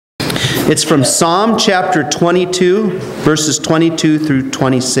It's from Psalm chapter 22, verses 22 through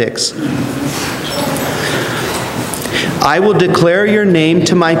 26. I will declare your name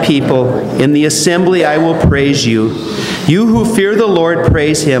to my people. In the assembly I will praise you. You who fear the Lord,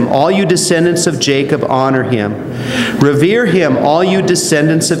 praise him. All you descendants of Jacob, honor him. Revere him, all you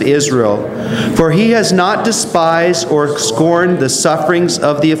descendants of Israel. For he has not despised or scorned the sufferings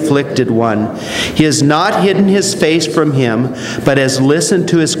of the afflicted one. He has not hidden his face from him, but has listened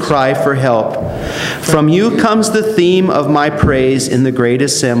to his cry for help. From you comes the theme of my praise in the great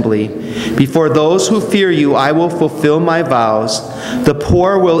assembly. Before those who fear you, I will fulfill my vows. The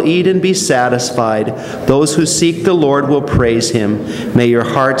poor will eat and be satisfied. Those who seek the Lord will praise him. May your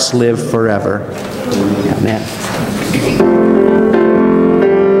hearts live forever. Amen.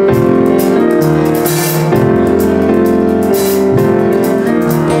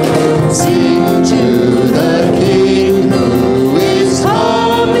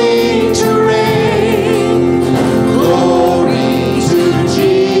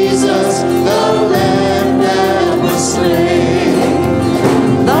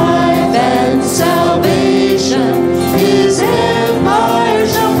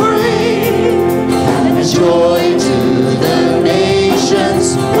 Joy to the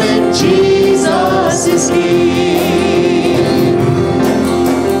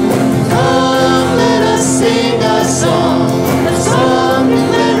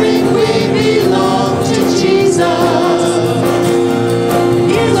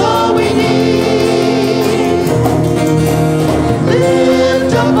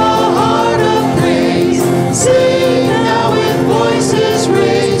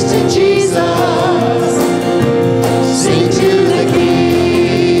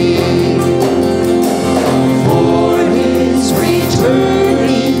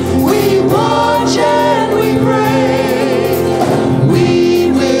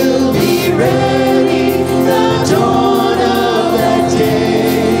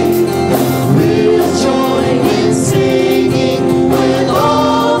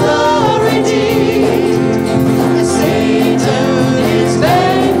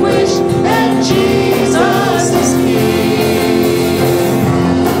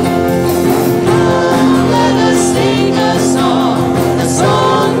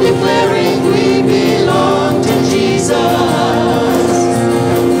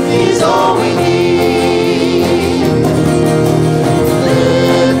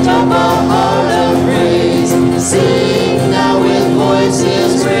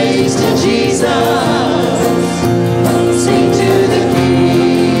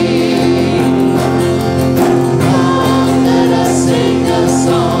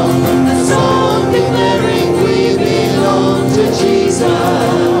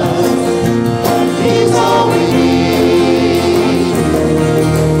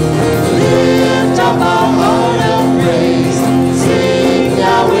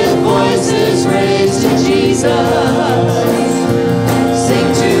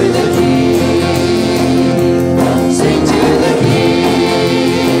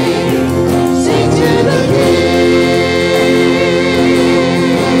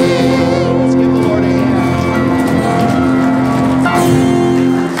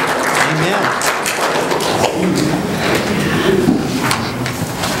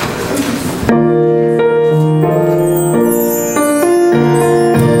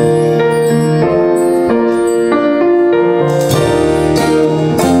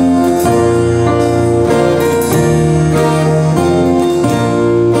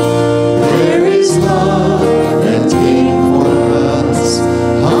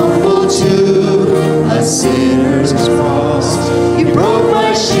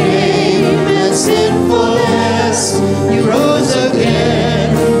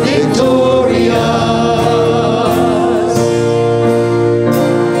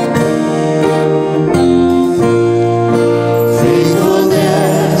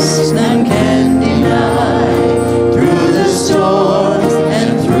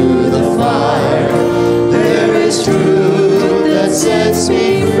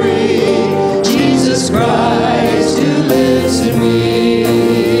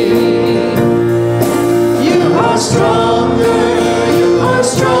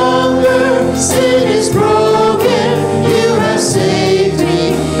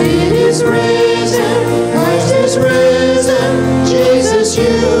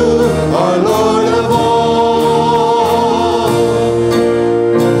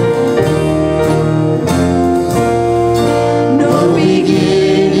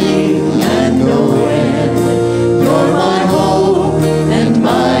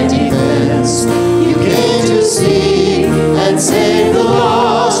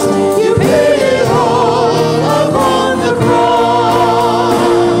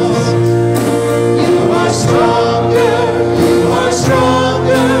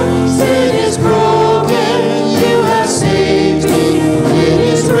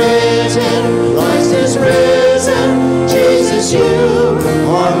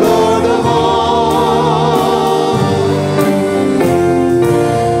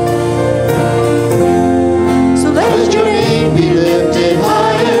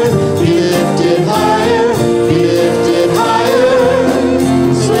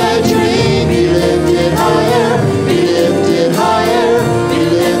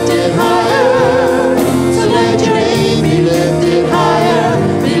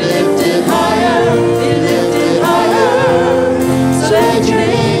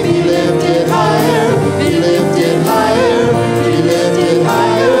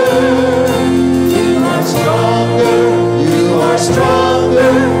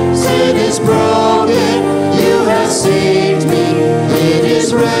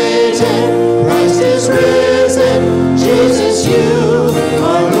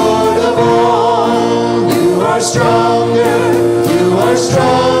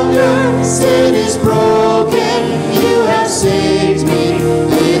stronger, sin is broken, you have saved me.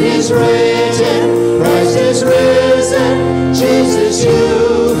 It is written, Christ is risen, Jesus, you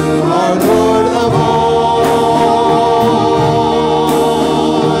are Lord of all.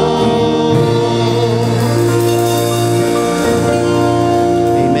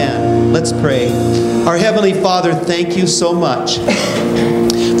 Amen. Let's pray. Our Heavenly Father, thank you so much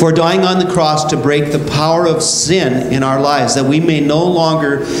for dying on the cross to break the power of sin in our lives, that we may no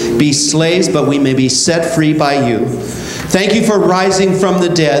longer be slaves, but we may be set free by you. Thank you for rising from the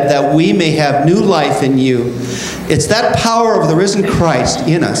dead, that we may have new life in you. It's that power of the risen Christ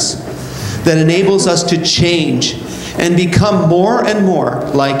in us that enables us to change and become more and more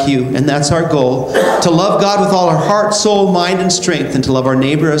like you. And that's our goal, to love God with all our heart, soul, mind, and strength, and to love our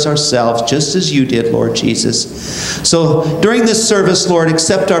neighbor as ourselves, just as you did, Lord Jesus. So during this service, Lord,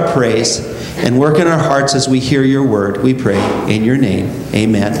 accept our praise and work in our hearts as we hear your word. We pray in your name.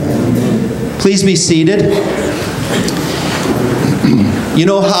 Amen. Please be seated. You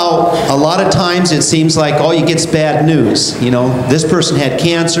know how a lot of times it seems like all you get is bad news. You know, this person had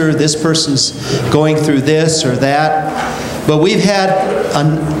cancer, this person's going through this or that. But we've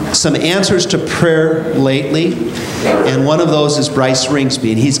had some answers to prayer lately, and one of those is Bryce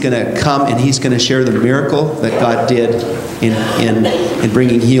Ringsby, and he's going to come and he's going to share the miracle that God did in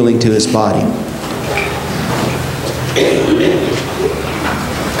bringing healing to his body.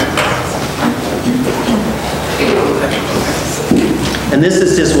 And this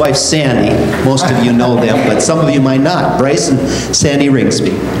is his wife, Sandy. Most of you know them, but some of you might not. Bryce and Sandy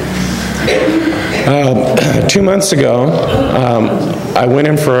Ringsby. 2 months ago, I went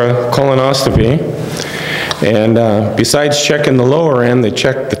in for a colonoscopy, and besides checking the lower end, they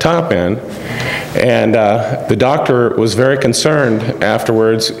checked the top end. And the doctor was very concerned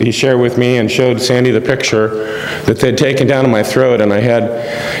afterwards. He shared with me and showed Sandy the picture that they'd taken down in my throat, and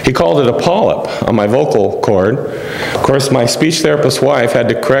he called it a polyp on my vocal cord. Of course, my speech therapist's wife had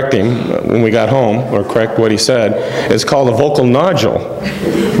to correct him when we got home, or correct what he said. It's called a vocal nodule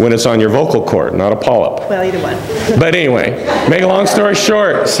when it's on your vocal cord, not a polyp. Well, either one. But anyway, make a long story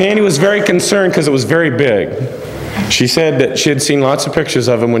short, Sandy was very concerned because it was very big. She said that she had seen lots of pictures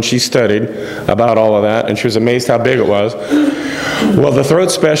of him when she studied about all of that, and she was amazed how big it was. Well, the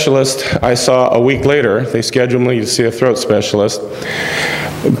throat specialist I saw a week later, they scheduled me to see a throat specialist,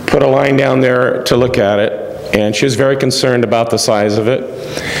 put a line down there to look at it, and she was very concerned about the size of it.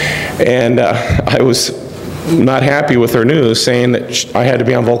 And I was not happy with her news, saying that I had to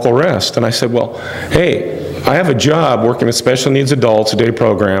be on vocal rest. And I said, well, hey, I have a job working with special needs adults, a day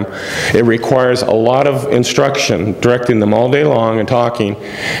program. It requires a lot of instruction, directing them all day long and talking.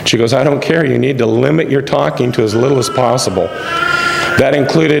 She goes, I don't care. You need to limit your talking to as little as possible. That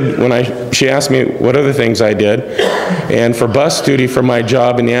included when she asked me what other things I did. And for bus duty for my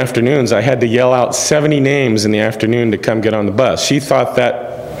job in the afternoons, I had to yell out 70 names in the afternoon to come get on the bus. She thought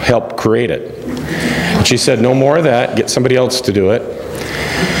that helped create it. And she said, no more of that. Get somebody else to do it.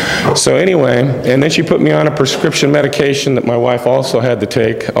 So anyway, and then she put me on a prescription medication that my wife also had to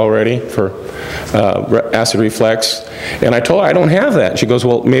take already for acid reflux. And I told her, I don't have that. She goes,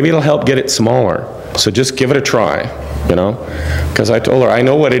 well, maybe it'll help get it smaller. So just give it a try, you know? Because I told her, I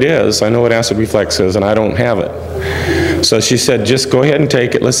know what it is. I know what acid reflux is, and I don't have it. So she said, just go ahead and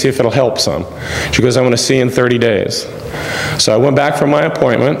take it. Let's see if it'll help some. She goes, I want to see you in 30 days. So I went back for my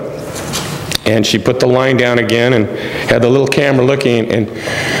appointment. And she put the line down again and had the little camera looking, and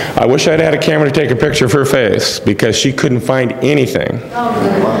I wish I'd had a camera to take a picture of her face because she couldn't find anything.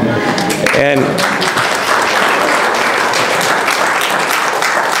 And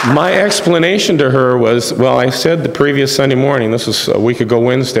my explanation to her was, well, I said the previous Sunday morning, this was a week ago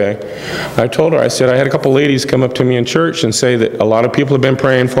Wednesday, I told her, I said, I had a couple ladies come up to me in church and say that a lot of people have been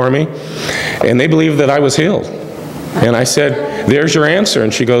praying for me, and they believe that I was healed. And I said, there's your answer.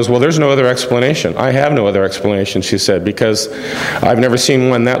 And she goes, well, there's no other explanation. I have no other explanation, she said, because I've never seen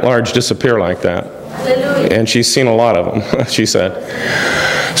one that large disappear like that. Hallelujah. And she's seen a lot of them, she said.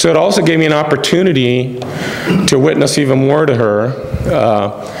 So it also gave me an opportunity to witness even more to her.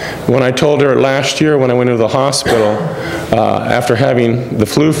 When I told her last year when I went into the hospital after having the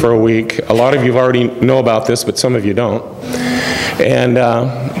flu for a week, a lot of you already know about this, but some of you don't. And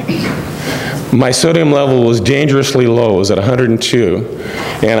my sodium level was dangerously low. It was at 102.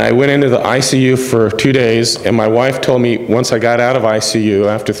 And I went into the ICU for 2 days, and my wife told me once I got out of ICU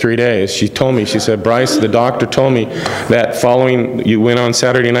after 3 days, she told me, she said, Bryce, the doctor told me that following you went on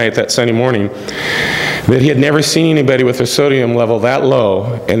Saturday night, that Sunday morning, that he had never seen anybody with their sodium level that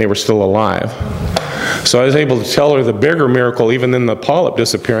low, and they were still alive. So I was able to tell her the bigger miracle, even than the polyp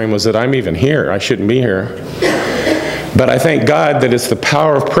disappearing, was that I'm even here. I shouldn't be here. But I thank God that it's the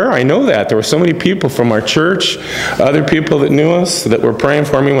power of prayer. I know that. There were so many people from our church, other people that knew us, that were praying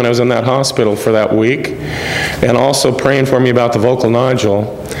for me when I was in that hospital for that week, and also praying for me about the vocal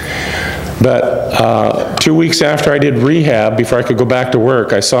nodule. But 2 weeks after I did rehab, before I could go back to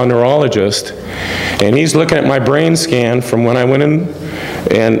work, I saw a neurologist, and he's looking at my brain scan from when I went in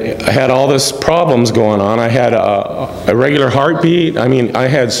and I had all this problems going on. I had a irregular heartbeat. I mean, I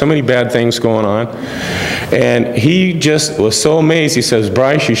had so many bad things going on. And he just was so amazed. He says,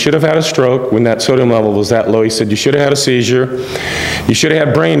 Bryce, you should have had a stroke when that sodium level was that low. He said, you should have had a seizure. You should have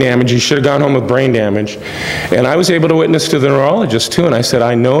had brain damage. You should have gone home with brain damage. And I was able to witness to the neurologist too. And I said,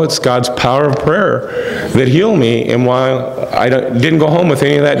 I know it's God's power of prayer that healed me, and while I didn't go home with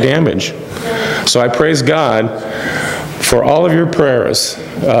any of that damage. So I praise God for all of your prayers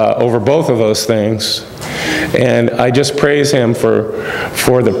over both of those things. And I just praise Him for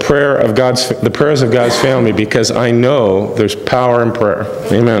the prayers of God's family, because I know there's power in prayer.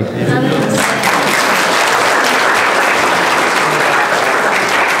 Amen.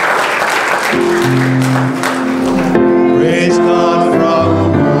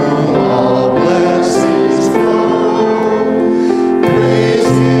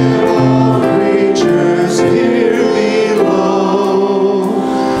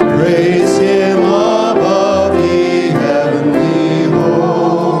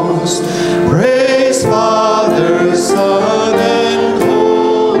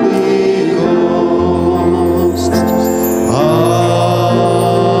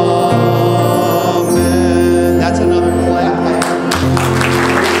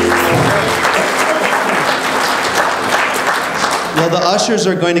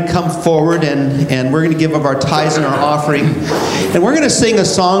 Are going to come forward, and we're going to give of our tithes and our offering, and we're going to sing a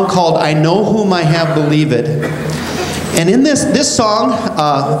song called I Know Whom I Have Believed. And in this song,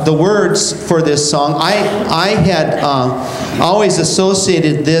 the words for this song, I had always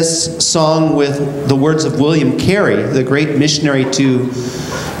associated this song with the words of William Carey, the great missionary to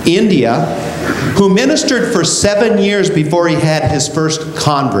India, who ministered for 7 years before he had his first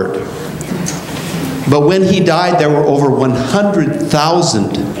convert. But when he died, there were over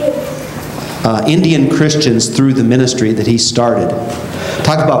 100,000 Indian Christians through the ministry that he started.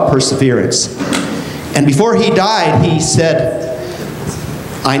 Talk about perseverance. And before he died, he said,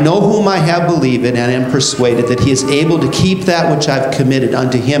 I know whom I have believed, and am persuaded that he is able to keep that which I've committed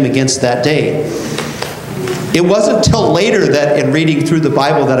unto him against that day. It wasn't until later that in reading through the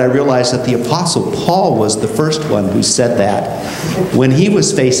Bible that I realized that the Apostle Paul was the first one who said that when he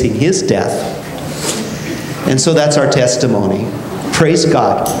was facing his death. And so that's our testimony. Praise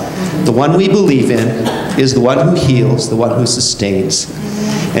God. The one we believe in is the one who heals, the one who sustains.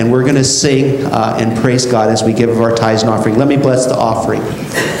 And we're going to sing and praise God as we give of our tithes and offering. Let me bless the offering.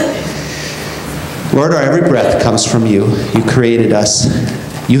 Lord, our every breath comes from you. You created us.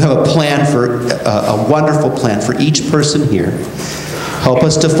 You have a plan a wonderful plan for each person here. Help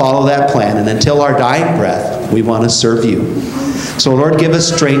us to follow that plan. And until our dying breath, we want to serve you. So Lord, give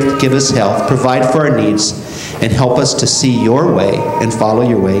us strength, give us health, provide for our needs, and help us to see your way and follow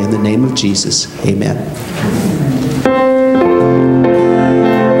your way. In the name of Jesus, amen.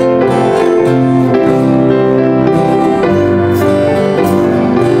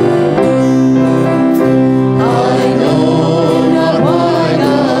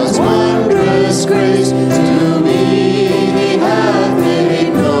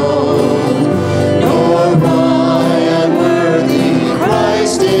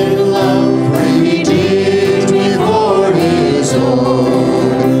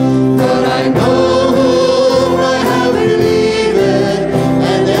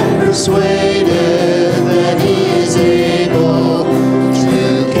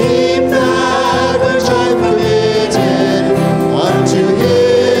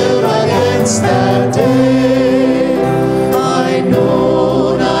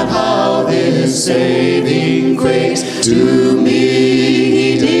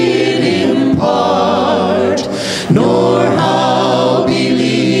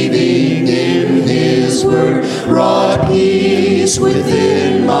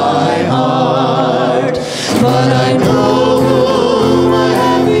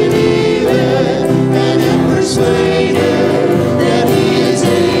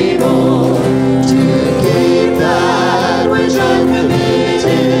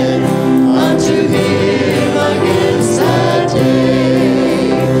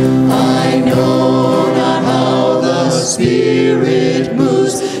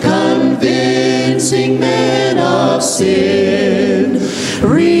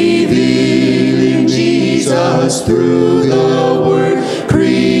 Through the Word,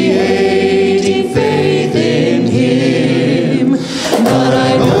 creating faith in Him.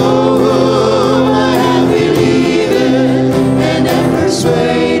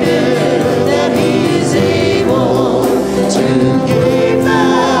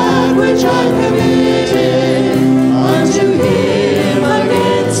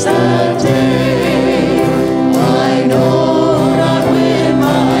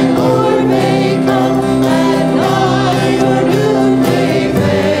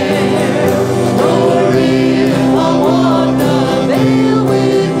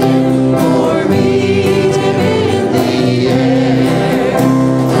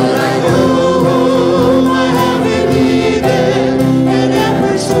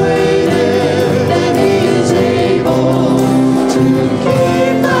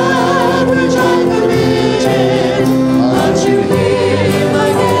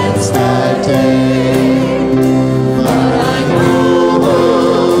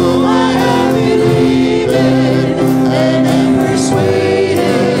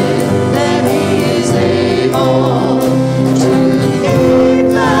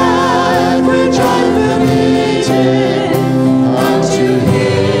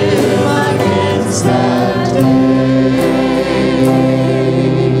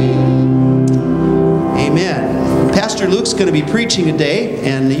 Pastor Luke's going to be preaching today,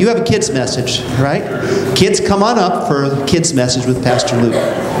 and you have a kids message, right? Kids, come on up for a kids message with Pastor Luke.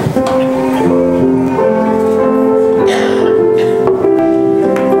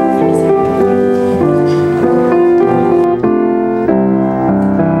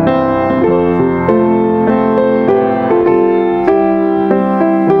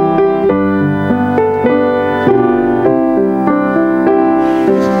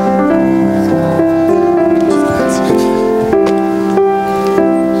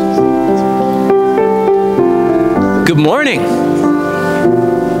 Good morning.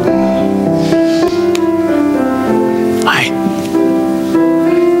 Hi.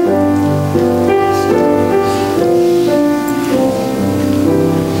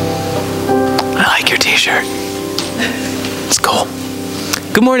 I like your t-shirt. It's cool.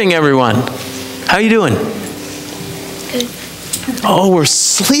 Good morning, everyone. How you doing? Good. Oh, we're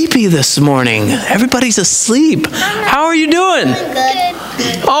sleepy this morning. Everybody's asleep. How are you doing? Good.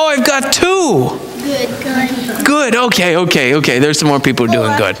 Oh, I've got two. Good. Good. Okay. There's some more people who are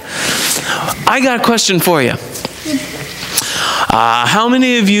doing good. I got a question for you. How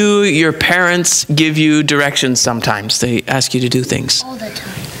many of you, your parents give you directions sometimes? They ask you to do things. All the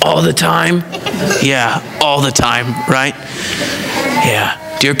time. All the time? Yeah, all the time, right?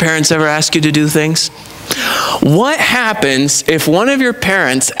 Yeah. Do your parents ever ask you to do things? What happens if one of your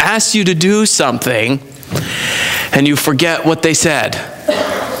parents asks you to do something and you forget what they said?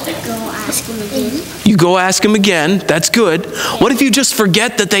 Ask him again. You go ask them again. That's good. What if you just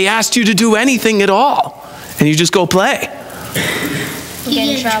forget that they asked you to do anything at all and you just go play? You get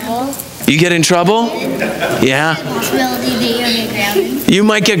in trouble. You get in trouble? Yeah. Possibility that you're gonna get grounded. You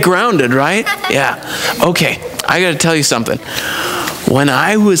might get grounded, right? Yeah. Okay. I got to tell you something. When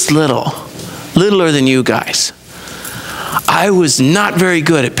I was littler than you guys, I was not very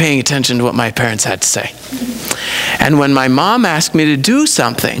good at paying attention to what my parents had to say. And when my mom asked me to do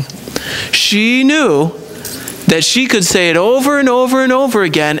something, she knew that she could say it over and over and over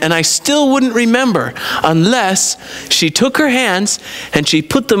again, and I still wouldn't remember unless she took her hands and she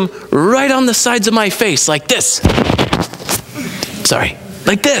put them right on the sides of my face like this. Sorry,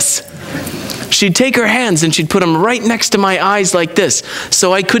 like this. She'd take her hands and she'd put them right next to my eyes like this,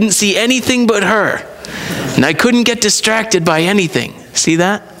 so I couldn't see anything but her. And I couldn't get distracted by anything. See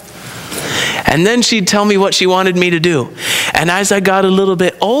that? And then she'd tell me what she wanted me to do. And as I got a little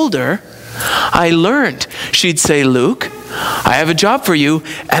bit older, I learned. She'd say, Luke, I have a job for you.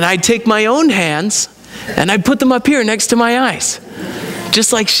 And I'd take my own hands and I'd put them up here next to my eyes,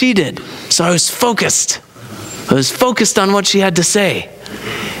 just like she did. So I was focused. I was focused on what she had to say.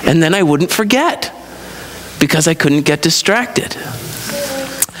 And then I wouldn't forget because I couldn't get distracted.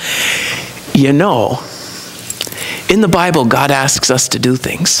 You know, in the Bible, God asks us to do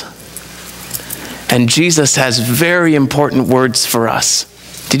things. And Jesus has very important words for us.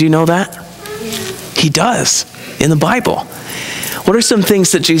 Did you know that? He does, in the Bible. What are some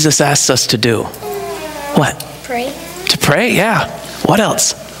things that Jesus asks us to do? What? Pray. To pray, yeah. What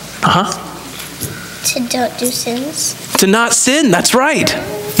else? To don't do sins. To not sin, that's right.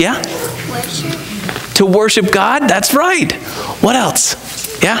 Yeah? Worship. To worship God, that's right. What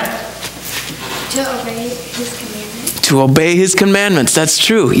else? Yeah? To obey His commandments. To obey His commandments, that's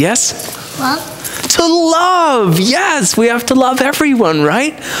true. Yes? Love. To love, yes, we have to love everyone,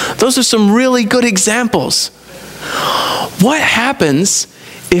 right? Those are some really good examples. What happens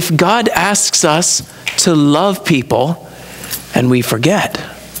if God asks us to love people and we forget?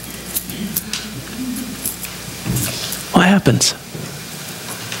 What happens?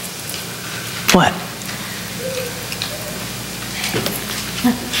 What?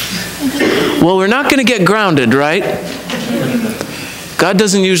 Well, we're not going to get grounded, right? God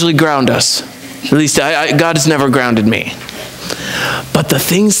doesn't usually ground us. At least God has never grounded me. But the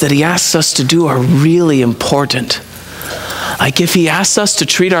things that He asks us to do are really important. Like if He asks us to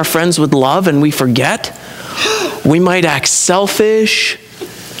treat our friends with love and we forget, we might act selfish.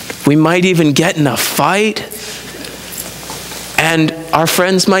 We might even get in a fight. And our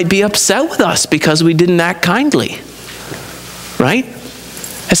friends might be upset with us because we didn't act kindly. Right?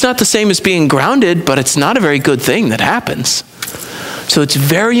 It's not the same as being grounded, but it's not a very good thing that happens. So it's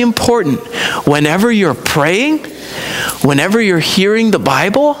very important whenever you're praying, whenever you're hearing the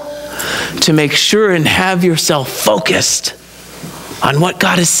Bible, to make sure and have yourself focused on what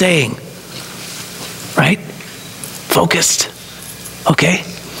God is saying. Right? Focused. Okay?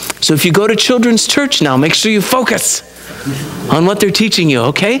 So if you go to children's church now, make sure you focus on what they're teaching you,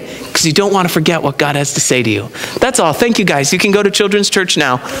 okay? Because you don't want to forget what God has to say to you. That's all. Thank you, guys. You can go to children's church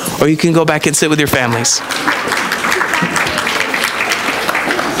now, or you can go back and sit with your families.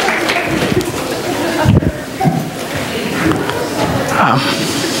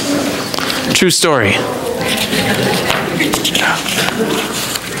 True story.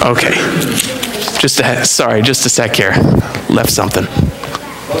 Okay. Just a sec here. Left something.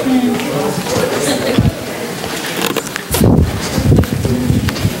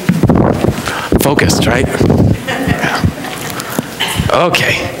 Focused, right?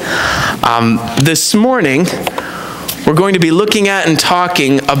 Okay. This morning, we're going to be looking at and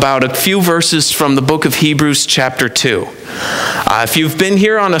talking about a few verses from the book of Hebrews chapter 2. If you've been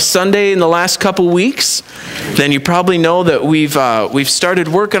here on a Sunday in the last couple weeks, then you probably know that we've started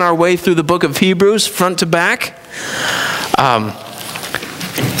working our way through the book of Hebrews front to back. And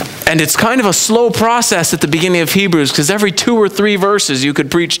it's kind of a slow process at the beginning of Hebrews because every 2 or 3 verses you could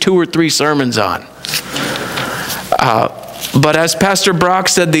preach 2 or 3 sermons on. But as Pastor Brock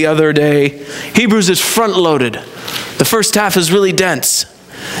said the other day, Hebrews is front-loaded. The first half is really dense.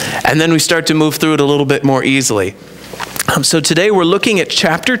 And then we start to move through it a little bit more easily. So today we're looking at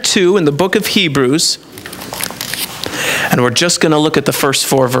chapter 2 in the book of Hebrews. And we're just going to look at the first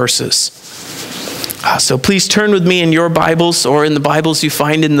 4 verses. So please turn with me in your Bibles or in the Bibles you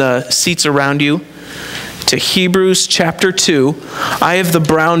find in the seats around you to Hebrews chapter 2. I have the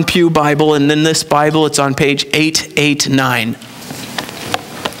Brown Pew Bible, and in this Bible it's on page 889.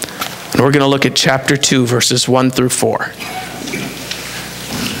 And we're going to look at chapter 2, verses 1 through 4.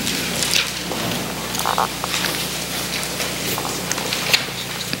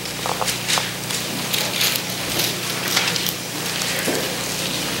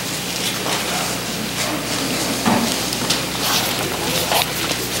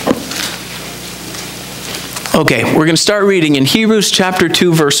 Okay, we're going to start reading in Hebrews chapter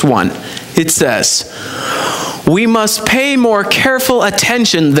 2, verse 1. It says, "We must pay more careful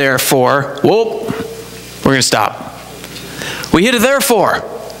attention, therefore." Whoa, we're going to stop. We hit a therefore.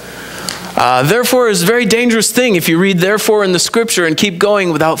 Therefore is a very dangerous thing if you read therefore in the scripture and keep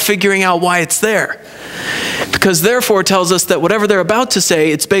going without figuring out why it's there. Because therefore tells us that whatever they're about to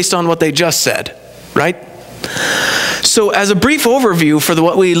say, it's based on what they just said, right? So as a brief overview for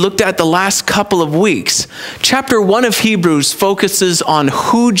what we looked at the last couple of weeks, chapter 1 of Hebrews focuses on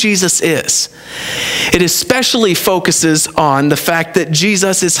who Jesus is. It especially focuses on the fact that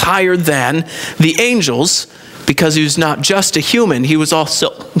Jesus is higher than the angels because he was not just a human, he was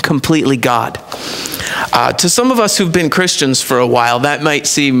also completely God. To some of us who've been Christians for a while, that might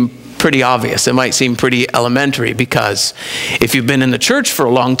seem pretty obvious. It might seem pretty elementary because if you've been in the church for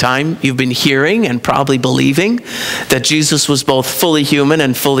a long time, you've been hearing and probably believing that Jesus was both fully human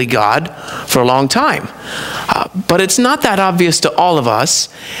and fully God for a long time. But it's not that obvious to all of us,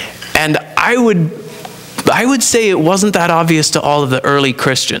 and I would say it wasn't that obvious to all of the early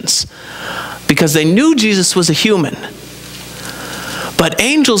Christians because they knew Jesus was a human. But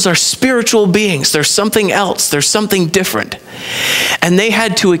angels are spiritual beings. There's something else. There's something different. And they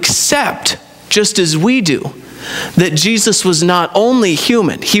had to accept, just as we do, that Jesus was not only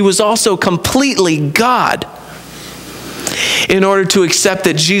human, he was also completely God, in order to accept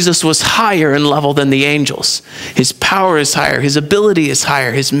that Jesus was higher in level than the angels. His power is higher, his ability is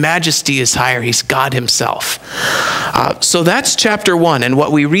higher, his majesty is higher, he's God himself. So that's chapter 1, and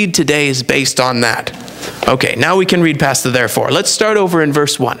what we read today is based on that. Okay, now we can read past the therefore. Let's start over in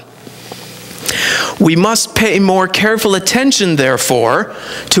verse 1. "We must pay more careful attention, therefore,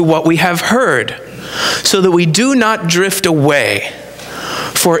 to what we have heard, so that we do not drift away.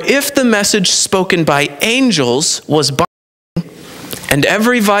 For if the message spoken by angels was binding, and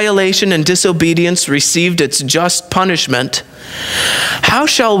every violation and disobedience received its just punishment, how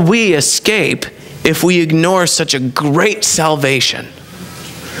shall we escape if we ignore such a great salvation?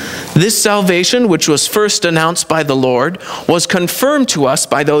 This salvation, which was first announced by the Lord, was confirmed to us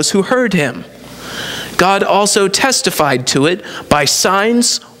by those who heard him. God also testified to it by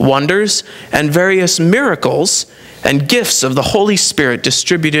signs, wonders, and various miracles and gifts of the Holy Spirit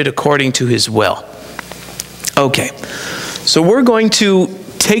distributed according to his will." Okay, so we're going to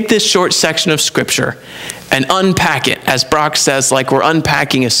take this short section of Scripture and unpack it, as Brock says, like we're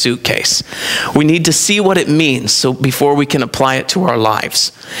unpacking a suitcase. We need to see what it means before we can apply it to our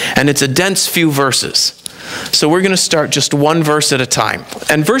lives. And it's a dense few verses. So we're going to start just one verse at a time.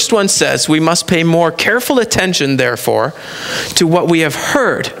 And verse 1 says, "We must pay more careful attention, therefore, to what we have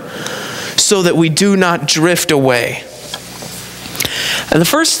heard, so that we do not drift away." And the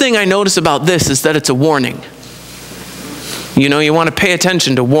first thing I notice about this is that it's a warning. You know, you want to pay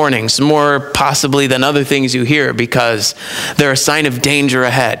attention to warnings more possibly than other things you hear because they're a sign of danger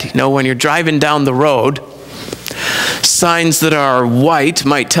ahead. You know, when you're driving down the road, signs that are white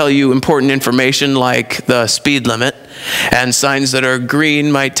might tell you important information like the speed limit, And signs that are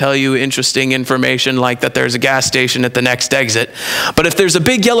green might tell you interesting information like that there's a gas station at the next exit. But if there's a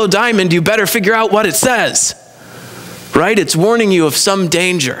big yellow diamond, you better figure out what it says. Right? It's warning you of some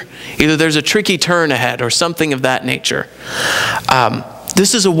danger. Either there's a tricky turn ahead or something of that nature.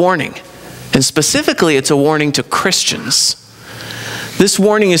 This is a warning. And specifically, it's a warning to Christians. This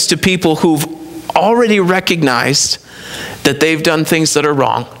warning is to people who've already recognized that they've done things that are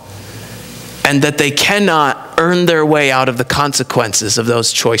wrong and that they cannot earn their way out of the consequences of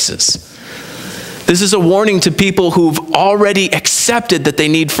those choices. This is a warning to people who've already accepted that they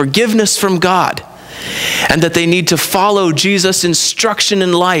need forgiveness from God and that they need to follow Jesus' instruction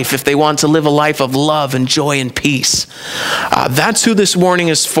in life if they want to live a life of love and joy and peace. That's who this warning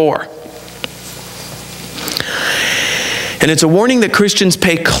is for. And it's a warning that Christians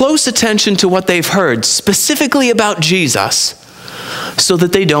pay close attention to what they've heard, specifically about Jesus, so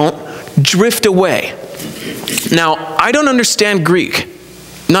that they don't drift away. Now, I don't understand Greek.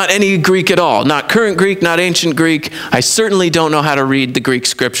 Not any Greek at all. Not current Greek, not ancient Greek. I certainly don't know how to read the Greek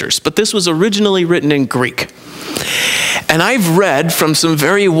scriptures. But this was originally written in Greek. And I've read from some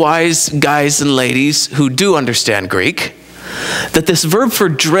very wise guys and ladies who do understand Greek that this verb for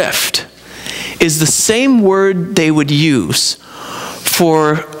drift is the same word they would use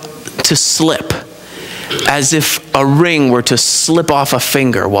for to slip, as if a ring were to slip off a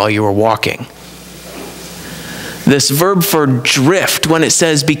finger while you were walking. This verb for drift, when it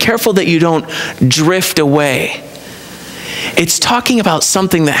says, be careful that you don't drift away, it's talking about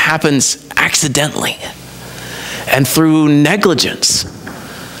something that happens accidentally and through negligence.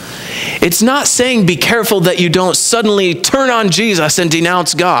 It's not saying be careful that you don't suddenly turn on Jesus and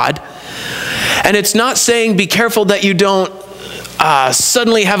denounce God. And it's not saying be careful that you don't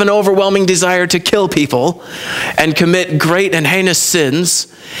suddenly have an overwhelming desire to kill people and commit great and heinous sins.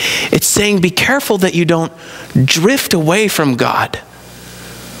 It's saying be careful that you don't drift away from God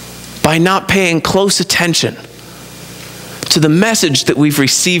by not paying close attention to the message that we've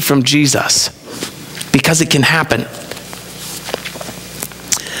received from Jesus, because it can happen.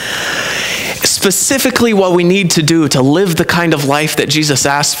 Specifically, what we need to do to live the kind of life that Jesus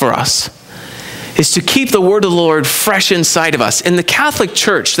asked for us is to keep the word of the Lord fresh inside of us. In the Catholic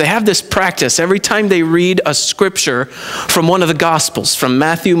Church, they have this practice every time they read a scripture from one of the Gospels, from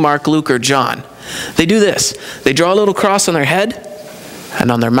Matthew, Mark, Luke, or John. They do this. They draw a little cross on their head and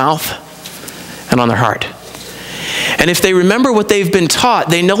on their mouth and on their heart. And if they remember what they've been taught,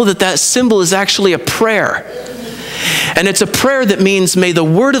 they know that that symbol is actually a prayer. And it's a prayer that means, may the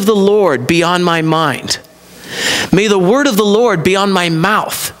word of the Lord be on my mind. May the word of the Lord be on my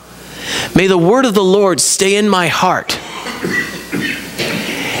mouth. May the word of the Lord stay in my heart.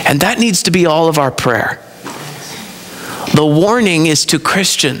 And that needs to be all of our prayer. The warning is to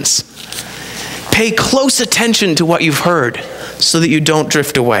Christians. Pay close attention to what you've heard so that you don't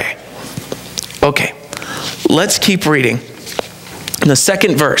drift away. Okay, let's keep reading. In the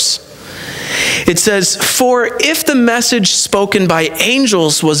second verse, it says, for if the message spoken by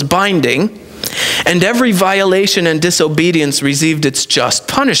angels was binding, and every violation and disobedience received its just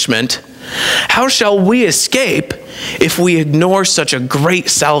punishment, how shall we escape if we ignore such a great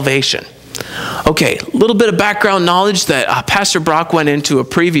salvation? Okay, a little bit of background knowledge that Pastor Brock went into a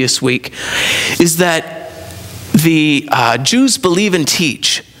previous week is that the Jews believe and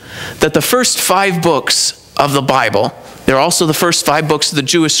teach that the first 5 books of the Bible, they're also the first 5 books of the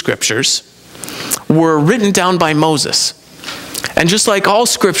Jewish scriptures, were written down by Moses. And just like all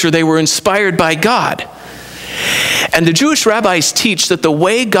scripture, they were inspired by God. And the Jewish rabbis teach that the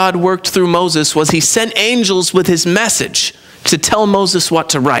way God worked through Moses was he sent angels with his message to tell Moses what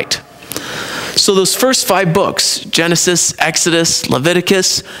to write. So those first 5 books, Genesis, Exodus,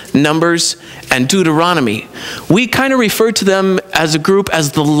 Leviticus, Numbers, and Deuteronomy, we kind of refer to them as a group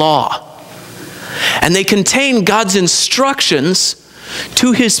as the law. And they contain God's instructions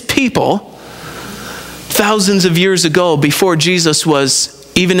to his people thousands of years ago, before Jesus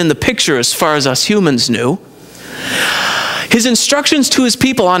was even in the picture as far as us humans knew. His instructions to his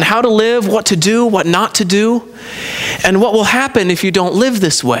people on how to live, what to do, what not to do, and what will happen if you don't live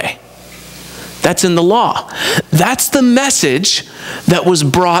this way. That's in the law. That's the message that was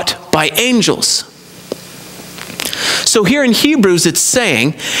brought by angels. So here in Hebrews it's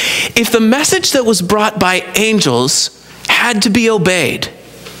saying, if the message that was brought by angels had to be obeyed,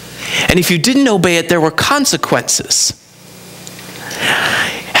 and if you didn't obey it, there were consequences,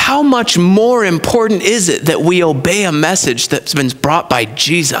 how much more important is it that we obey a message that's been brought by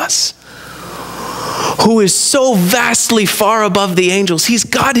Jesus, who is so vastly far above the angels? He's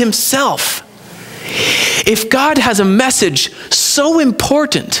God himself. If God has a message so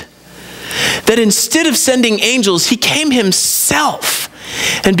important that instead of sending angels, he came himself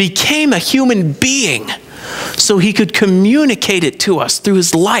and became a human being so he could communicate it to us through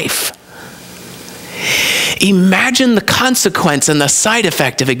his life. Imagine the consequence and the side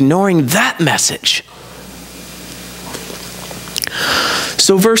effect of ignoring that message.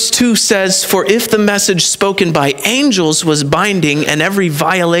 So verse 2 says, "For if the message spoken by angels was binding, and every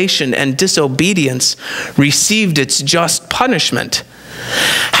violation and disobedience received its just punishment,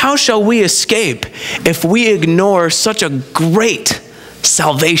 how shall we escape if we ignore such a great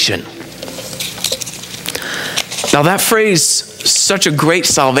salvation?" Now that phrase, "such a great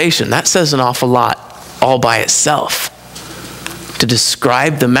salvation," that says an awful lot all by itself. To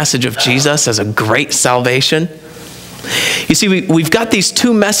describe the message of Jesus as a great salvation. You see, we've got these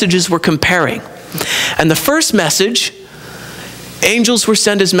two messages we're comparing. And the first message, angels were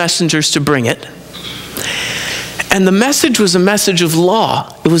sent as messengers to bring it. And the message was a message of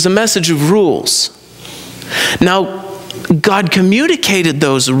law. It was a message of rules. Now, God communicated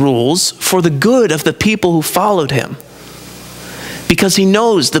those rules for the good of the people who followed him, because he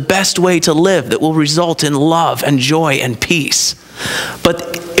knows the best way to live that will result in love and joy and peace.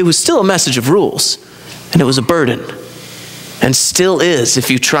 But it was still a message of rules, and it was a burden, and still is. If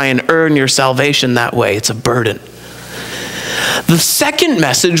you try and earn your salvation that way, it's a burden. The second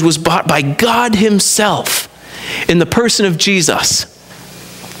message was brought by God himself in the person of Jesus,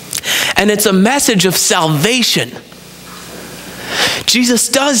 and it's a message of salvation. Jesus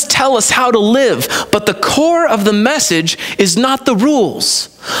does tell us how to live, but the core of the message is not the rules.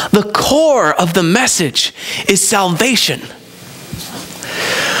 The core of the message is salvation.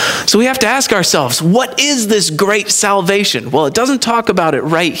 So we have to ask ourselves, what is this great salvation? Well, it doesn't talk about it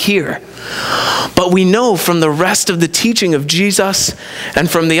right here, but we know from the rest of the teaching of Jesus and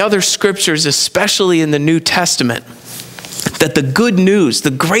from the other scriptures, especially in the New Testament, that the good news,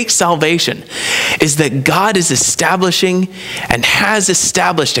 the great salvation, is that God is establishing and has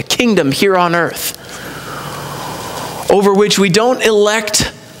established a kingdom here on earth over which we don't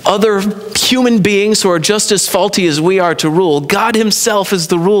elect other human beings who are just as faulty as we are to rule. God himself is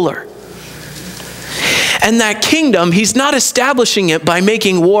the ruler. And that kingdom, he's not establishing it by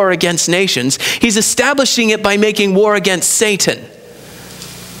making war against nations. He's establishing it by making war against Satan.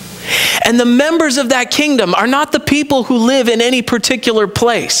 And the members of that kingdom are not the people who live in any particular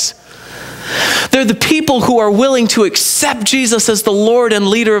place. They're the people who are willing to accept Jesus as the Lord and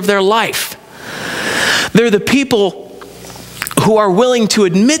leader of their life. They're the people who are willing to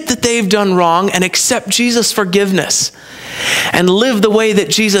admit that they've done wrong and accept Jesus' forgiveness and live the way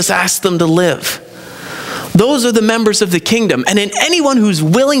that Jesus asked them to live. Those are the members of the kingdom. And in anyone who's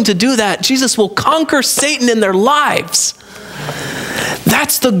willing to do that, Jesus will conquer Satan in their lives.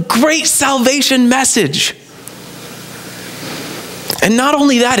 That's the great salvation message. And not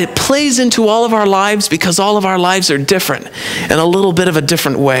only that, it plays into all of our lives because all of our lives are different in a little bit of a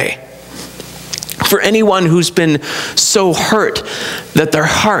different way. For anyone who's been so hurt that their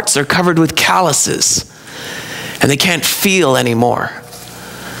hearts are covered with calluses and they can't feel anymore,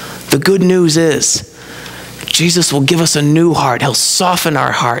 the good news is Jesus will give us a new heart. He'll soften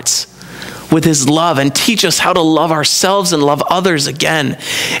our hearts with his love and teach us how to love ourselves and love others again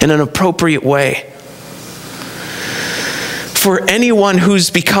in an appropriate way. For anyone who's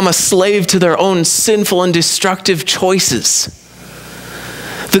become a slave to their own sinful and destructive choices,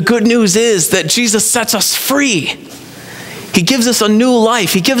 the good news is that Jesus sets us free. He gives us a new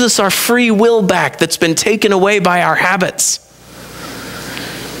life. He gives us our free will back that's been taken away by our habits.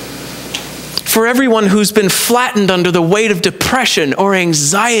 For everyone who's been flattened under the weight of depression or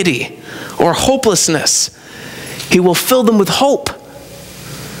anxiety or hopelessness, he will fill them with hope.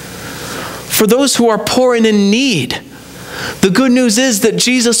 For those who are poor and in need, the good news is that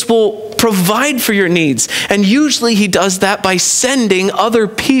Jesus will provide for your needs. And usually he does that by sending other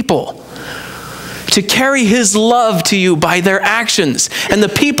people to carry his love to you by their actions. And the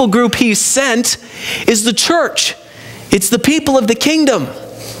people group he sent is the church. It's the people of the kingdom.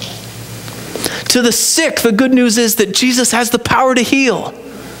 To the sick, the good news is that Jesus has the power to heal.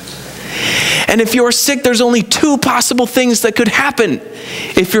 And if you're sick, there's only two possible things that could happen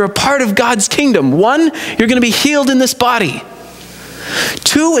if you're a part of God's kingdom. One, you're going to be healed in this body.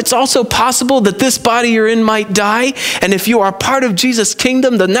 Two, it's also possible that this body you're in might die. And if you are part of Jesus'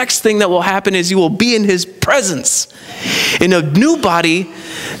 kingdom, the next thing that will happen is you will be in his presence in a new body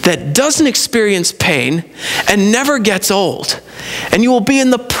that doesn't experience pain and never gets old. And you will be in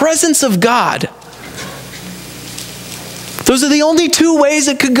the presence of God. Those are the only two ways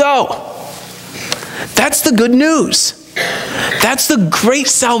it could go. That's the good news. That's the great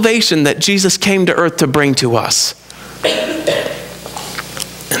salvation that Jesus came to earth to bring to us. And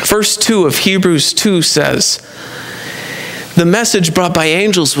Verse 2 of Hebrews 2 says, the message brought by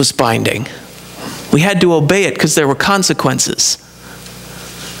angels was binding. We had to obey it because there were consequences.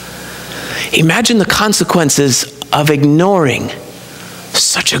 Imagine the consequences of ignoring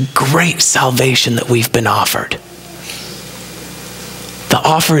such a great salvation that we've been offered. The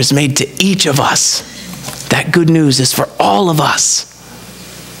offer is made to each of us. That good news is for all of us.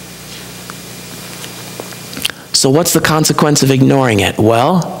 So what's the consequence of ignoring it?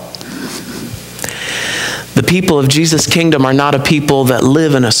 Well, the people of Jesus' kingdom are not a people that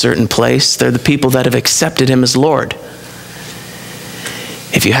live in a certain place. They're the people that have accepted him as Lord.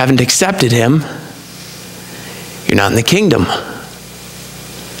 If you haven't accepted him, you're not in the kingdom.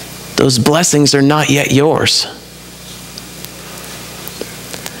 Those blessings are not yet yours.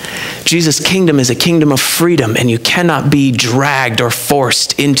 Jesus' kingdom is a kingdom of freedom, and you cannot be dragged or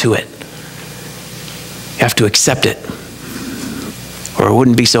forced into it. You have to accept it, or it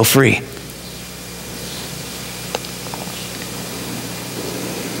wouldn't be so free.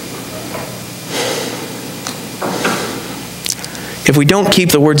 If we don't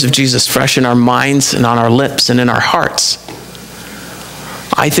keep the words of Jesus fresh in our minds and on our lips and in our hearts,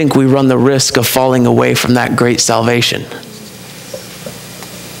 I think we run the risk of falling away from that great salvation.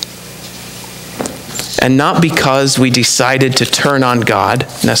 And not because we decided to turn on God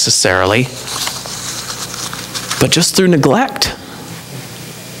necessarily, but just through neglect.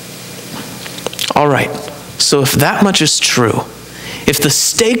 All right, so if that much is true, if the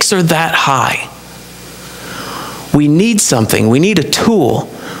stakes are that high, we need something, we need a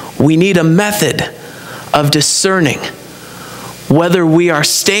tool, we need a method of discerning whether we are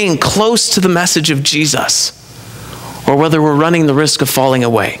staying close to the message of Jesus or whether we're running the risk of falling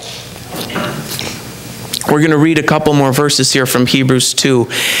away. We're going to read a couple more verses here from Hebrews 2,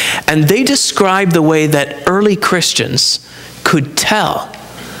 and they describe the way that early Christians could tell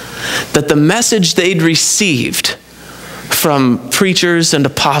that the message they'd received from preachers and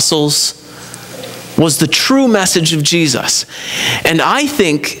apostles was the true message of Jesus. And I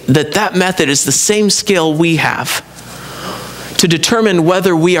think that that method is the same scale we have to determine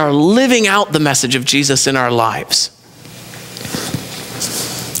whether we are living out the message of Jesus in our lives.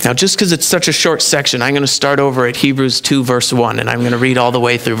 Now, just because it's such a short section, I'm going to start over at Hebrews 2, verse 1, and I'm going to read all the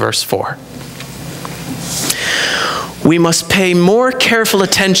way through verse 4. We must pay more careful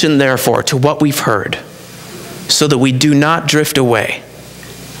attention, therefore, to what we've heard, so that we do not drift away.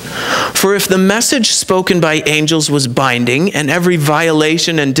 For if the message spoken by angels was binding, and every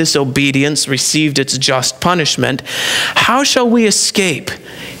violation and disobedience received its just punishment, how shall we escape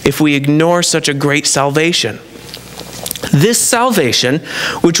if we ignore such a great salvation? This salvation,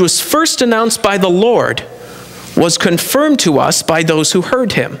 which was first announced by the Lord, was confirmed to us by those who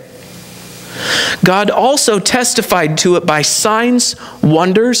heard him. God also testified to it by signs,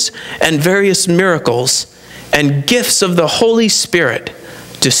 wonders, and various miracles, and gifts of the Holy Spirit,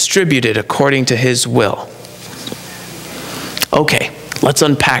 distributed according to his will. Okay, let's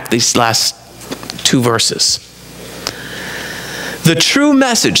unpack these last two verses. The true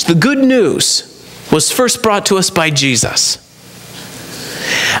message, the good news, was first brought to us by Jesus.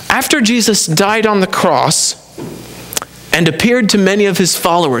 After Jesus died on the cross and appeared to many of his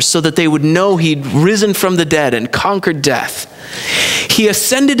followers so that they would know he'd risen from the dead and conquered death, he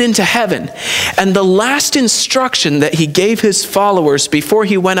ascended into heaven, and the last instruction that he gave his followers before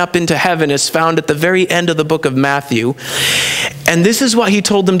he went up into heaven is found at the very end of the book of Matthew. And this is what he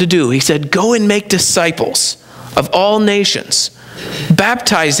told them to do. He said, "Go and make disciples of all nations,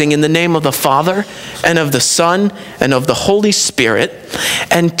 baptizing in the name of the Father and of the Son and of the Holy Spirit,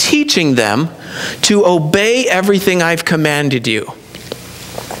 and teaching them to obey everything I've commanded you.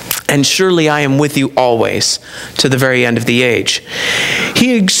 And surely I am with you always to the very end of the age."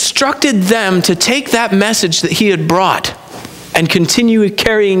 He instructed them to take that message that he had brought and continue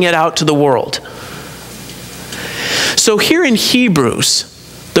carrying it out to the world. So here in Hebrews,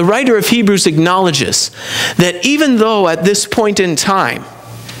 the writer of Hebrews acknowledges that even though at this point in time,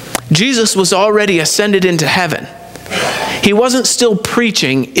 Jesus was already ascended into heaven, he wasn't still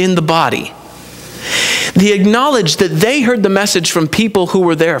preaching in the body. He acknowledged that they heard the message from people who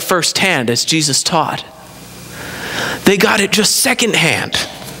were there firsthand as Jesus taught. They got it just secondhand.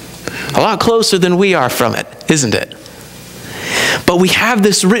 A lot closer than we are from it, isn't it? But we have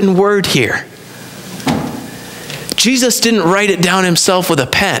this written word here. Jesus didn't write it down himself with a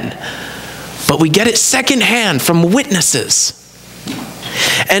pen, but we get it secondhand from witnesses.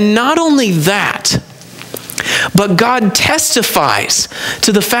 And not only that, but God testifies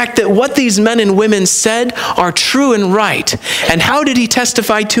to the fact that what these men and women said are true and right. And how did he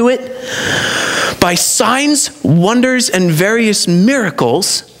testify to it? By signs, wonders, and various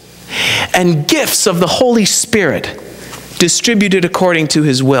miracles and gifts of the Holy Spirit distributed according to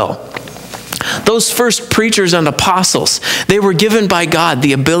his will. Those first preachers and apostles, they were given by God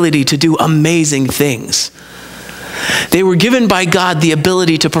the ability to do amazing things. They were given by God the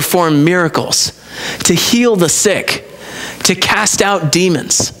ability to perform miracles, to heal the sick, to cast out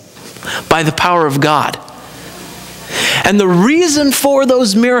demons by the power of God. And the reason for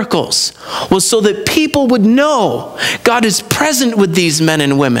those miracles was so that people would know God is present with these men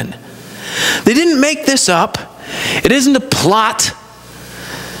and women. They didn't make this up. It isn't a plot.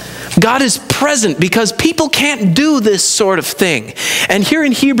 God is present because people can't do this sort of thing. And here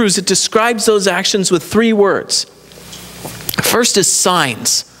in Hebrews, it describes those actions with 3 words. First is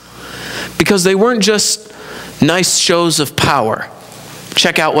signs, because they weren't just nice shows of power.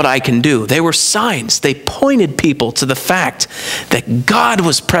 Check out what I can do. They were signs. They pointed people to the fact that God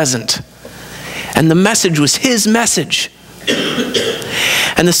was present, and the message was his message.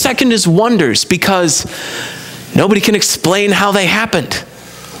 And the second is wonders, because nobody can explain how they happened.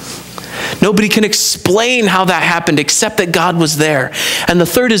 Nobody can explain how that happened except that God was there. And the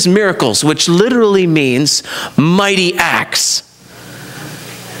third is miracles, which literally means mighty acts.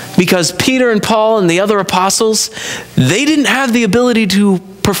 Because Peter and Paul and the other apostles, they didn't have the ability to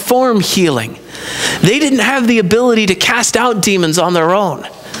perform healing. They didn't have the ability to cast out demons on their own.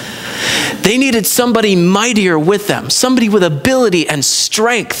 They needed somebody mightier with them, somebody with ability and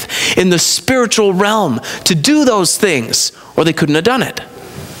strength in the spiritual realm to do those things, or they couldn't have done it.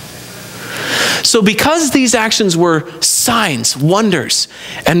 So because these actions were signs, wonders,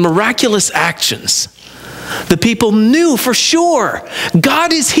 and miraculous actions, the people knew for sure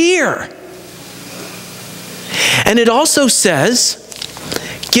God is here. And it also says,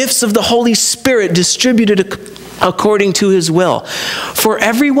 gifts of the Holy Spirit distributed according to his will. For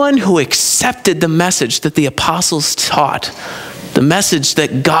everyone who accepted the message that the apostles taught, the message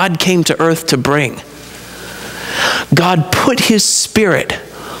that God came to earth to bring, God put his Spirit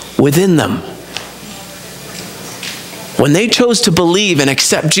within them. When they chose to believe and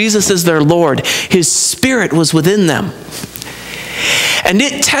accept Jesus as their Lord, his Spirit was within them. And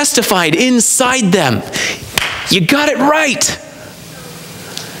it testified inside them, you got it right.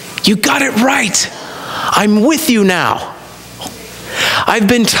 You got it right. I'm with you now. I've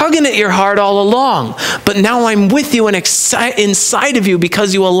been tugging at your heart all along, but now I'm with you and inside of you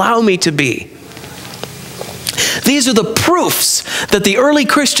because you allow me to be. These are the proofs that the early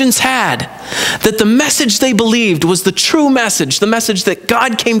Christians had, that the message they believed was the true message, the message that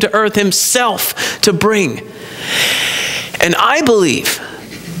God came to earth himself to bring. And I believe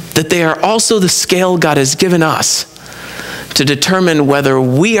that they are also the scale God has given us to determine whether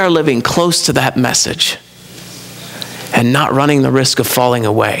we are living close to that message and not running the risk of falling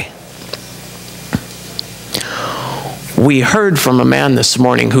away. We heard from a man this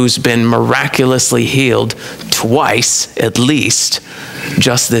morning who's been miraculously healed twice, at least,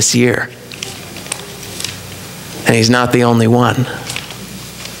 just this year. And he's not the only one.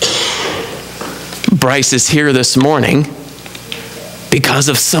 Bryce is here this morning because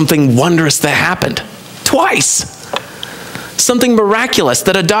of something wondrous that happened. Twice. Something miraculous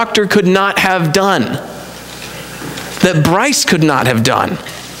that a doctor could not have done. That Bryce could not have done.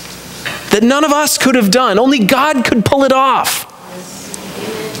 That none of us could have done. Only God could pull it off.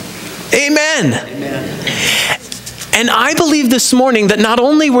 Amen. Amen. And I believe this morning that not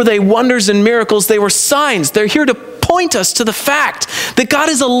only were they wonders and miracles, they were signs. They're here to point us to the fact that God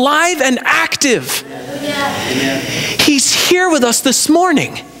is alive and active. Amen. He's here with us this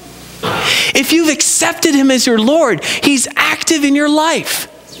morning. If you've accepted him as your Lord, he's active in your life.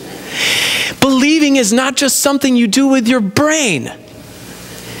 Believing is not just something you do with your brain.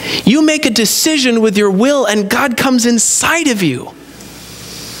 You make a decision with your will and God comes inside of you.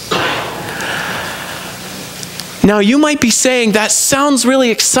 Now you might be saying, that sounds really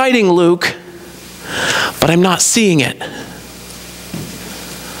exciting, Luke, but I'm not seeing it.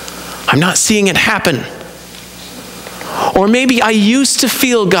 I'm not seeing it happen. Or maybe I used to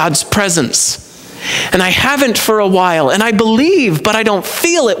feel God's presence and I haven't for a while, and I believe, but I don't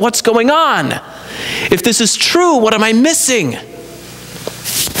feel it. What's going on? If this is true, what am I missing?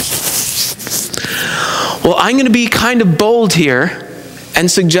 Well, I'm going to be kind of bold here and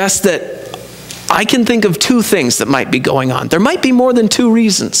suggest that I can think of 2 things that might be going on. There might be more than 2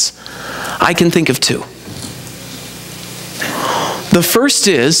 reasons. I can think of 2. The first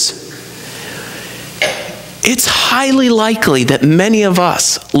is, it's highly likely that many of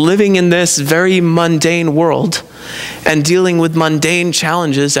us living in this very mundane world and dealing with mundane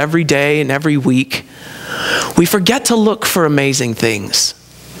challenges every day and every week, we forget to look for amazing things.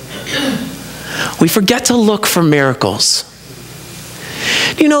 We forget to look for miracles.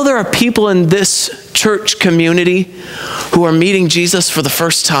 Do you know there are people in this church community who are meeting Jesus for the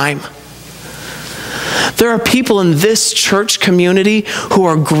first time? There are people in this church community who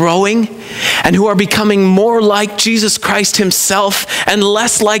are growing and who are becoming more like Jesus Christ himself and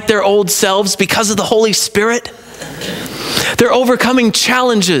less like their old selves because of the Holy Spirit. They're overcoming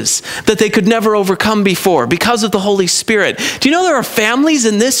challenges that they could never overcome before because of the Holy Spirit. Do you know there are families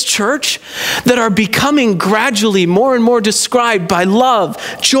in this church that are becoming gradually more and more described by love,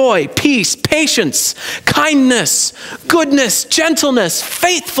 joy, peace, patience, kindness, goodness, gentleness,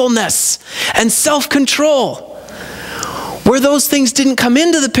 faithfulness, and self-control? Where those things didn't come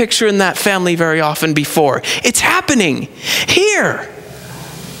into the picture in that family very often before. It's happening here.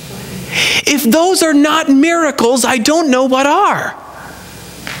 If those are not miracles, I don't know what are.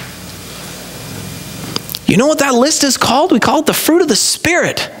 You know what that list is called? We call it the fruit of the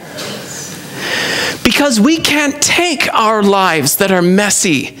Spirit. Because we can't take our lives that are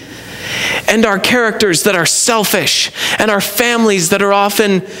messy and our characters that are selfish and our families that are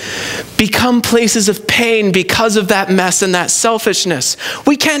often become places of pain because of that mess and that selfishness.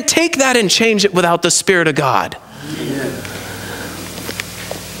 We can't take that and change it without the Spirit of God.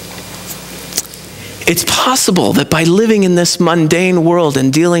 It's possible that by living in this mundane world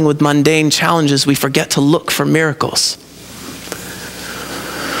and dealing with mundane challenges, we forget to look for miracles.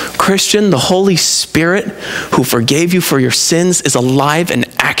 Christian, the Holy Spirit who forgave you for your sins is alive and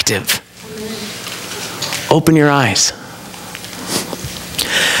active. Open your eyes.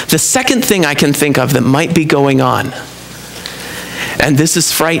 The second thing I can think of that might be going on, and this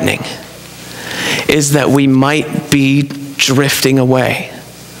is frightening, is that we might be drifting away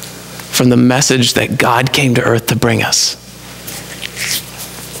from the message that God came to earth to bring us.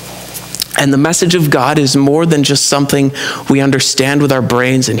 And the message of God is more than just something we understand with our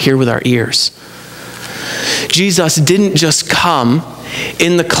brains and hear with our ears. Jesus didn't just come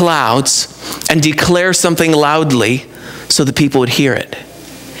in the clouds and declare something loudly so that people would hear it.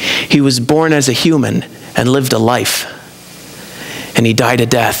 He was born as a human and lived a life. And he died a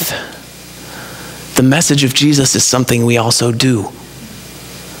death. The message of Jesus is something we also do.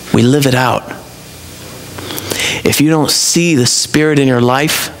 We live it out. If you don't see the Spirit in your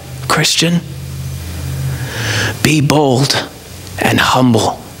life, Christian, be bold and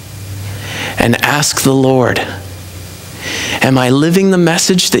humble and ask the Lord, am I living the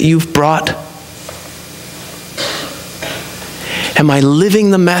message that you've brought? Am I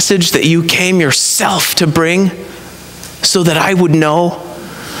living the message that you came yourself to bring so that I would know,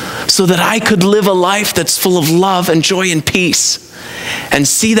 so that I could live a life that's full of love and joy and peace? And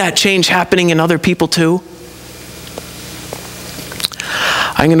see that change happening in other people too?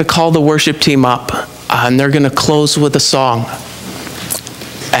 I'm going to call the worship team up, and they're going to close with a song.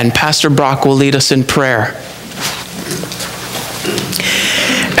 And Pastor Brock will lead us in prayer.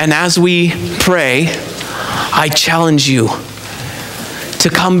 And as we pray, I challenge you to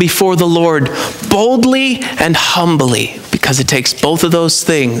come before the Lord boldly and humbly, because it takes both of those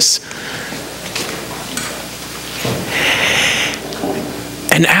things.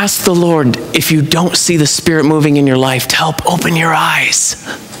 And ask the Lord, if you don't see the Spirit moving in your life, to help open your eyes.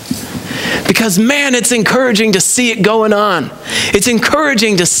 Because man, it's encouraging to see it going on. It's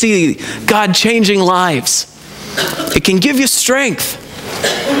encouraging to see God changing lives. It can give you strength.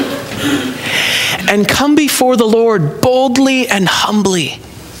 And come before the Lord boldly and humbly.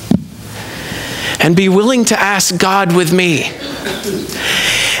 And be willing to ask God with me,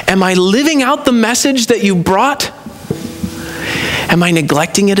 am I living out the message that you brought? Am I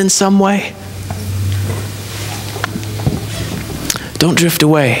neglecting it in some way? Don't drift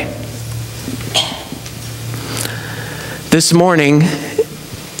away. This morning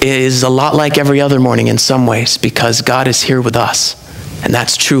is a lot like every other morning in some ways, because God is here with us, and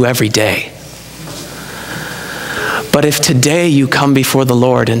that's true every day. But if today you come before the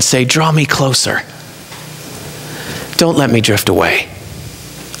Lord and say, draw me closer, don't let me drift away.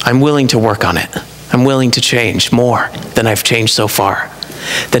 I'm willing to work on it. I'm willing to change more than I've changed so far.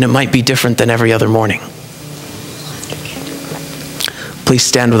 Then it might be different than every other morning. Please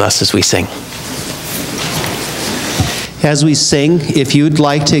stand with us as we sing. As we sing, if you'd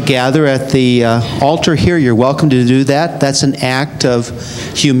like to gather at the altar here, you're welcome to do that. That's an act of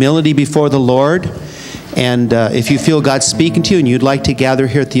humility before the Lord. And if you feel God speaking to you and you'd like to gather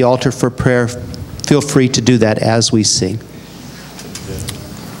here at the altar for prayer, feel free to do that as we sing.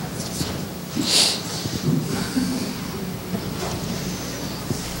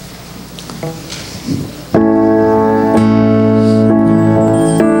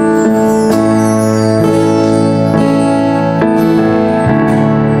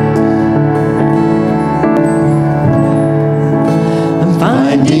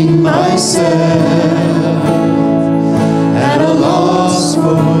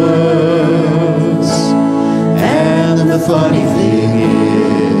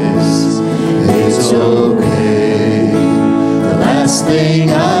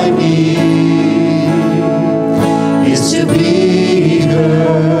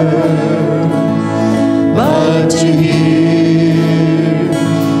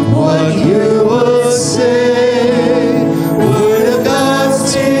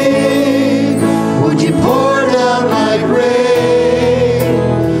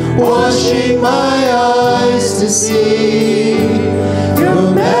 washing my eyes to see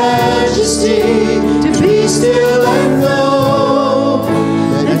your majesty, to be still and know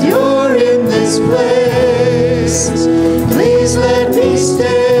that you're in this place. Please let me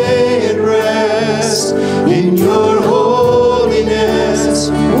stay and rest in your holiness.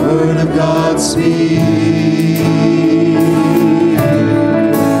 Word of God, speak.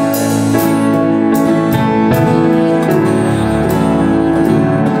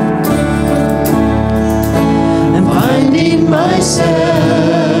 Myself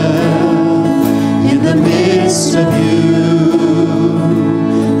in the midst of you,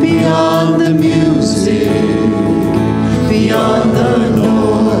 beyond the music, beyond the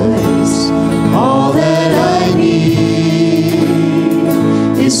noise. All that I need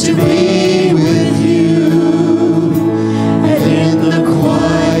is to be with you, and in the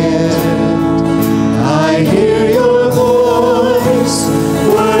quiet I hear your voice.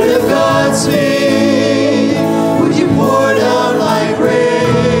 Word of God, speak.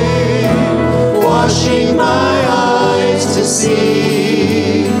 Washing my eyes to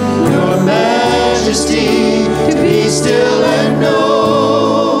see your majesty, to be still and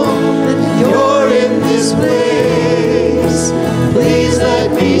know that you're in this place. Please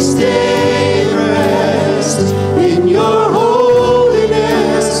let me stay and rest in your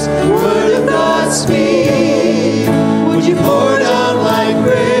holiness. Word of God, speak. Would you pour down like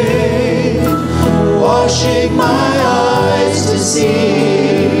rain, washing my eyes to see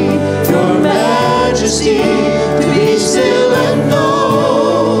to be still and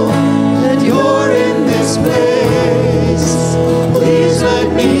know that you're in this place. Please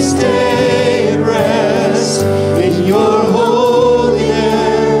let me stay and rest in your holiness.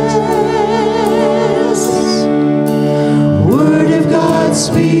 Word of God,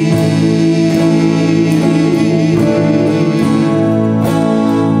 speak.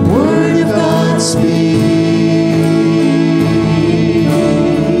 Word of God, speak.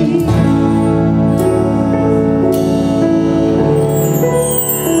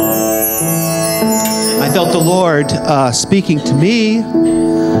 I felt the Lord speaking to me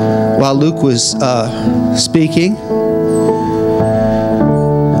while Luke was speaking.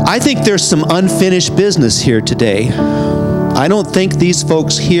 I think there's some unfinished business here today. I don't think these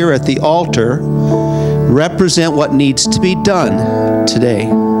folks here at the altar represent what needs to be done today.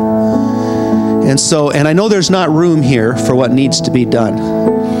 And I know there's not room here for what needs to be done.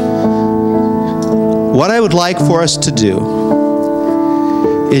 What I would like for us to do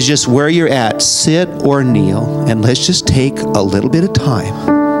is just where you're at, sit or kneel, and let's just take a little bit of time.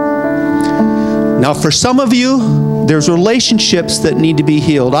 Now, for some of you, there's relationships that need to be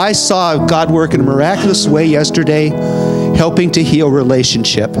healed. I saw God work in a miraculous way yesterday, helping to heal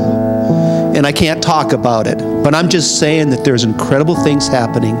relationship. And I can't talk about it, but I'm just saying that there's incredible things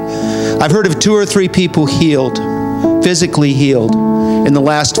happening. I've heard of 2 or 3 people healed, physically healed, in the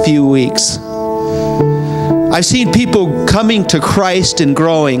last few weeks. I've seen people coming to Christ and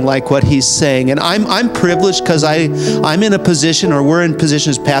growing like what he's saying. And I'm privileged because I'm in a position, or we're in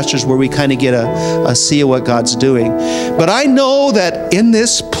positions as pastors, where we kind of get a see of what God's doing. But I know that in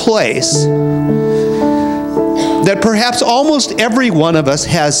this place, that perhaps almost every one of us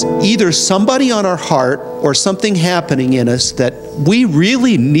has either somebody on our heart or something happening in us that we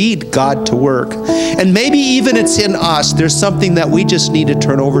really need God to work. And maybe even it's in us. There's something that we just need to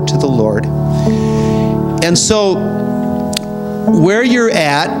turn over to the Lord. And so, where you're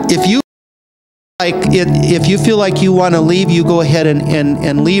at, if you feel like you want to leave, you go ahead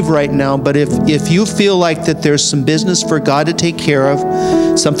and leave right now. But if you feel like that there's some business for God to take care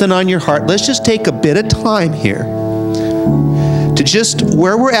of, something on your heart, let's just take a bit of time here to just,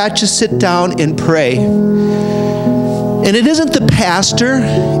 where we're at, just sit down and pray. And it isn't the pastor,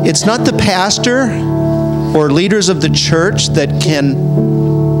 it's not the pastor or leaders of the church that can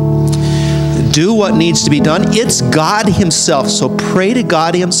do what needs to be done. It's God himself. So pray to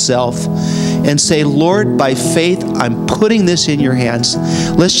God himself and say, Lord, by faith, I'm putting this in your hands.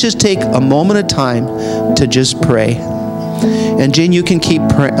 Let's just take a moment of time to just pray. And Jen, you can keep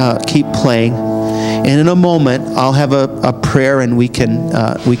playing. And in a moment, I'll have a prayer and we can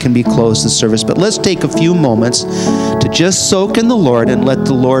be closed the service. But let's take a few moments to just soak in the Lord and let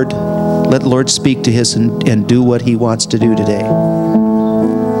the Lord speak to us and do what he wants to do today.